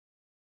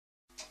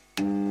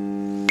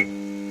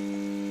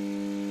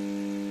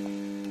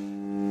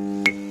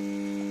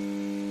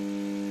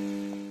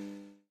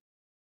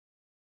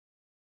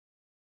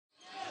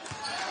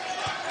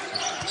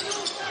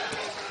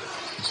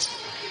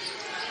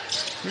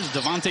Here's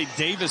Devontae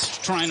Davis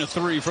trying a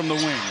three from the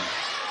wing.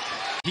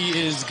 He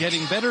is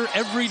getting better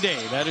every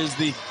day. That is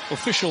the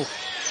official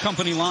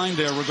company line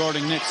there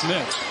regarding Nick Smith.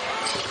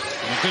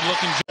 And a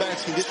good-looking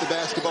backs can get the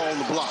basketball on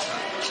the block.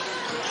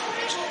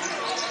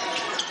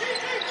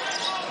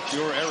 If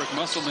you're Eric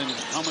Musselman,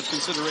 how much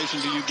consideration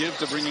do you give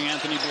to bringing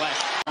Anthony Black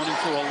running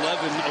for 11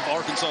 of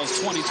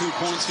Arkansas's 22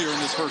 points here in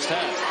this first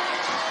half?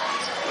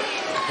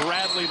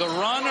 Bradley, the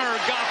runner,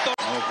 got the...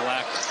 Oh,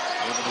 Black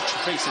able to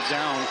face it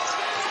down,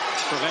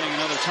 preventing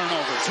another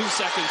turnover. 2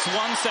 seconds,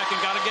 1 second,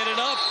 got to get it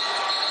up.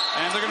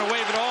 And they're going to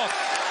wave it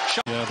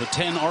off. Yeah, the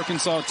 10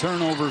 Arkansas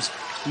turnovers,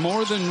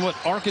 more than what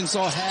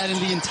Arkansas had in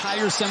the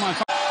entire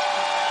semifinal.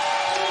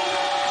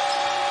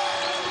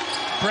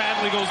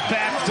 Bradley goes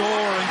back door,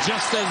 and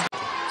just as...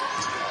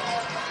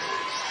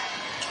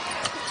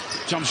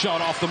 Jump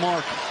shot off the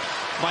mark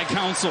by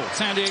Council.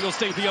 San Diego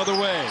State the other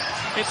way.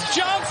 It's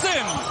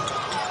Johnson!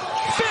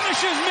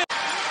 Finishes...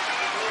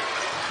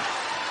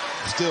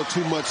 Still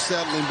too much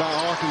settling by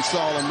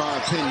Arkansas, in my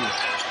opinion.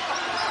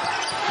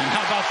 And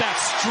how about that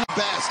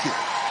basket?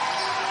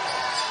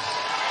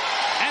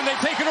 And they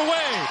take it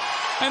away.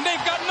 And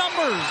they've got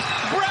numbers.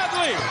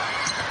 Bradley.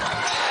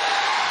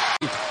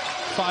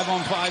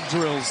 5-on-5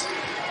 drills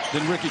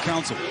than Ricky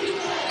Council.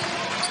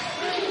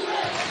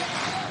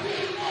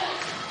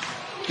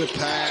 Good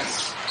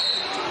pass.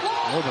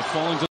 Oh, but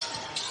falling to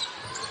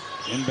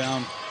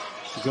inbound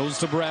goes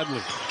to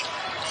Bradley.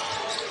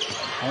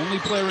 Only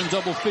player in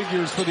double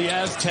figures for the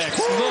Aztecs.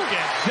 Woo!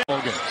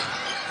 Look at that.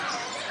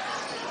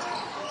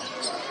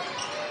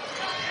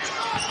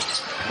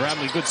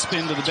 Bradley, good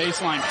spin to the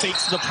baseline,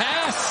 fakes the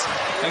pass.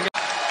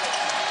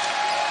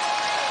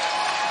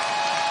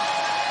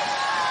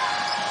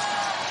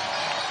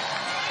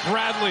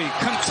 Bradley,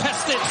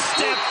 contested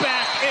step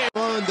back in.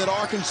 Run that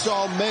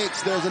Arkansas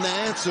makes, there's an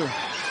answer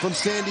from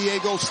San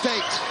Diego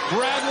State.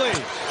 Bradley.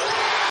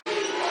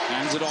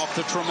 Hands it off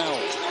to Trammell.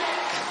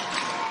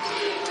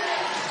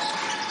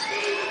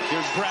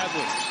 Here's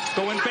Bradley,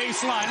 going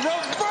baseline,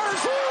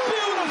 reverse,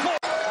 beautiful.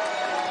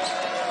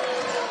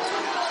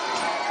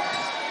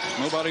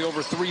 Nobody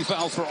over 3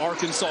 fouls for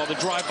Arkansas. The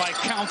drive by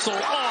Council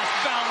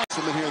off balance.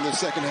 Here in the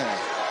second half.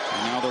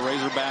 And now the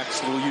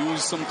Razorbacks will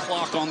use some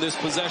clock on this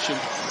possession.